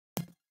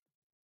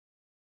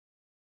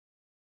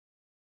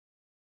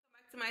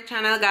To my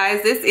channel,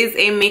 guys. This is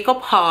a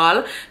makeup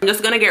haul. I'm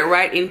just gonna get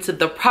right into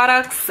the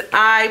products.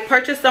 I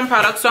purchased some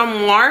products from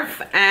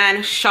Morphe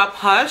and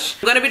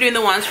Shophush. I'm gonna be doing the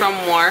ones from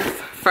Morphe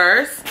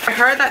first. I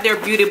heard that their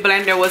beauty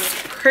blender was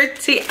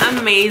pretty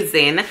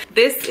amazing.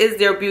 This is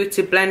their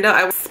beauty blender.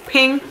 I was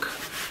pink.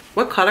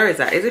 What color is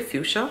that? Is it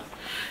fuchsia?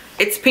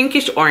 It's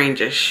pinkish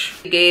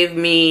orangish. They gave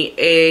me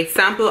a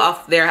sample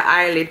of their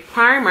eyelid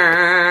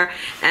primer,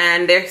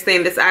 and they're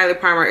saying this eyelid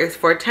primer is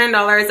for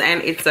 $10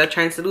 and it's a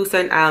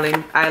translucent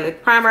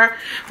eyelid primer.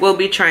 We'll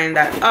be trying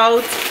that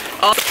out.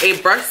 Also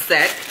a brush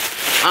set.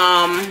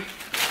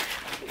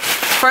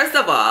 First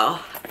of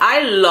all,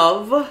 I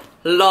love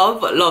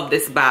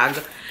this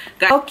bag.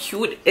 Guys, how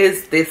cute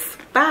is this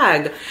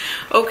bag?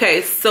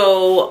 Okay,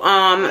 so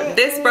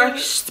this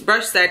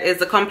brush set is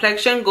the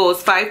Complexion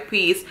Goes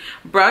 5-piece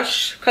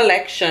brush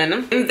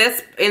collection. In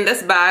this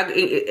bag,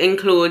 it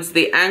includes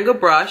the angle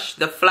brush,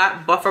 the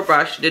flat buffer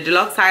brush, the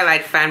deluxe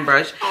highlight fan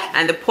brush,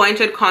 and the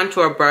pointed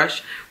contour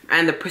brush,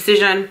 and the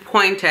precision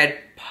pointed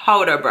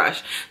powder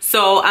brush.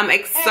 So I'm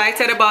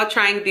excited about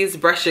trying these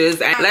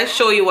brushes, and let's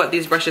show you what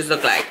these brushes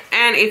look like.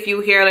 And if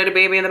you hear a little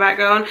baby in the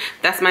background,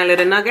 that's my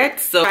little nugget.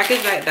 So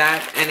packaged like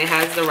that, and it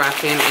has the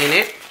wrapping in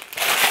it.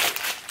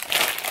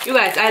 You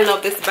guys, I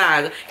love this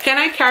bag. Can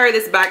I carry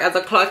this bag as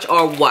a clutch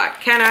or what?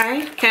 Can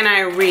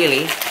I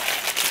really?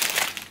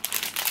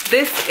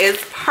 This is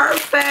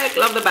perfect.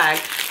 Love the bag.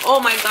 Oh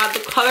my god, the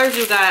colors,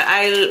 you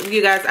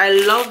guys, I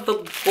love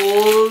the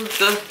gold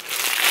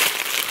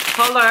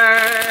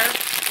color.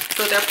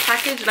 So they're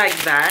packaged like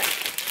that,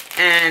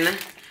 and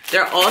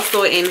they're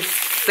also in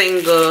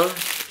single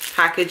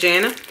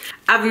packaging.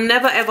 I've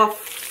never ever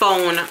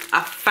found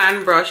a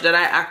fan brush that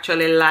I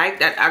actually like,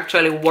 that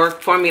actually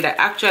worked for me, that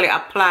actually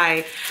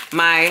apply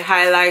my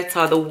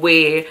highlighter the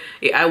way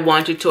I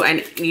wanted to,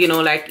 and you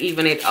know, like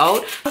even it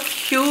out. How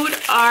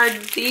cute are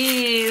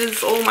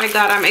these? Oh my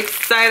god, I'm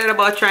excited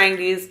about trying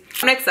these.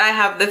 Next, I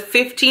have the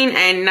 15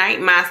 and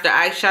Night Master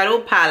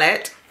eyeshadow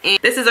palette. And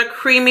this is a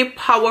creamy,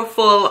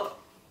 powerful,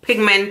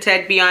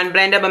 pigmented beyond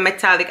blendable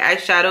metallic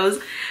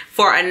eyeshadows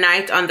for a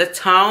night on the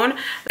town.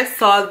 I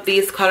saw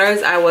these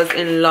colors, I was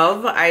in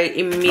love. I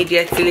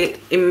immediately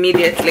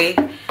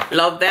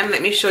loved them.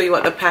 Let me show you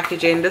what the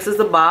packaging. This is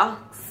the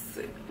box,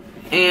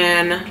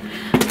 and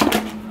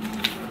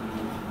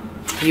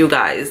you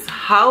guys,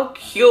 how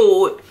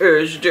cute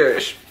is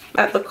this?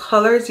 At the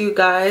colors, you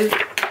guys.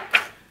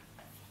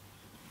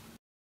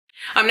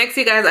 Next,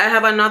 you guys, I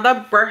have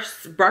another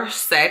brush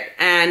set,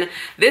 and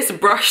this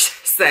brush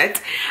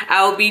set,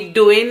 I'll be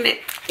doing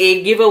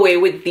a giveaway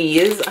with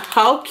these.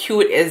 How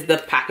cute is the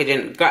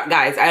packaging?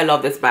 Guys, I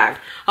love this bag.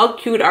 How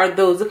cute are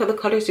those? Look at the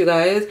colors, you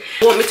guys.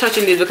 I won't be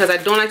touching these because I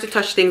don't like to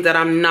touch things that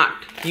I'm not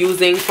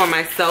using for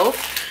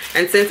myself.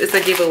 And since it's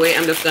a giveaway,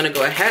 I'm just gonna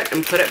go ahead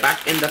and put it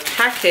back in the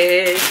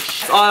package.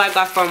 That's all I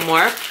got from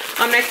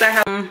Morphe. Next, I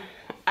have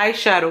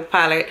eyeshadow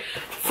palette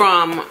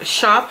from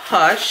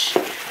Shophush,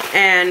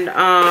 and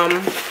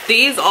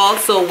these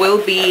also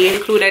will be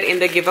included in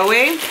the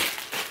giveaway.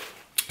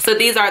 So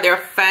these are their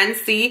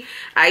fancy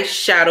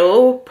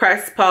eyeshadow,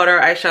 pressed powder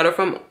eyeshadow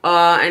from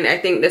and I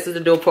think this is the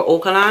dupe for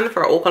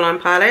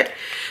Okalon palette.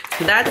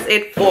 That's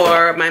it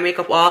for my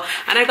makeup haul.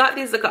 And I got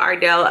these little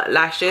Ardell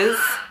lashes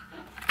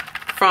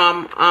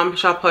from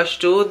Shophush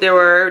too.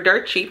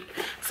 They're cheap,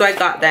 so I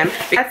got them.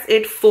 That's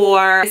it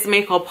for this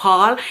makeup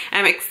haul.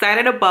 I'm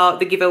excited about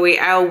the giveaway.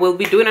 I will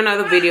be doing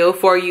another video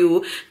for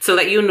you to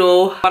let you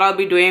know what I'll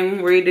be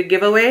doing with the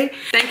giveaway.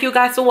 Thank you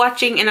guys for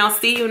watching, and I'll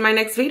see you in my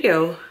next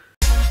video.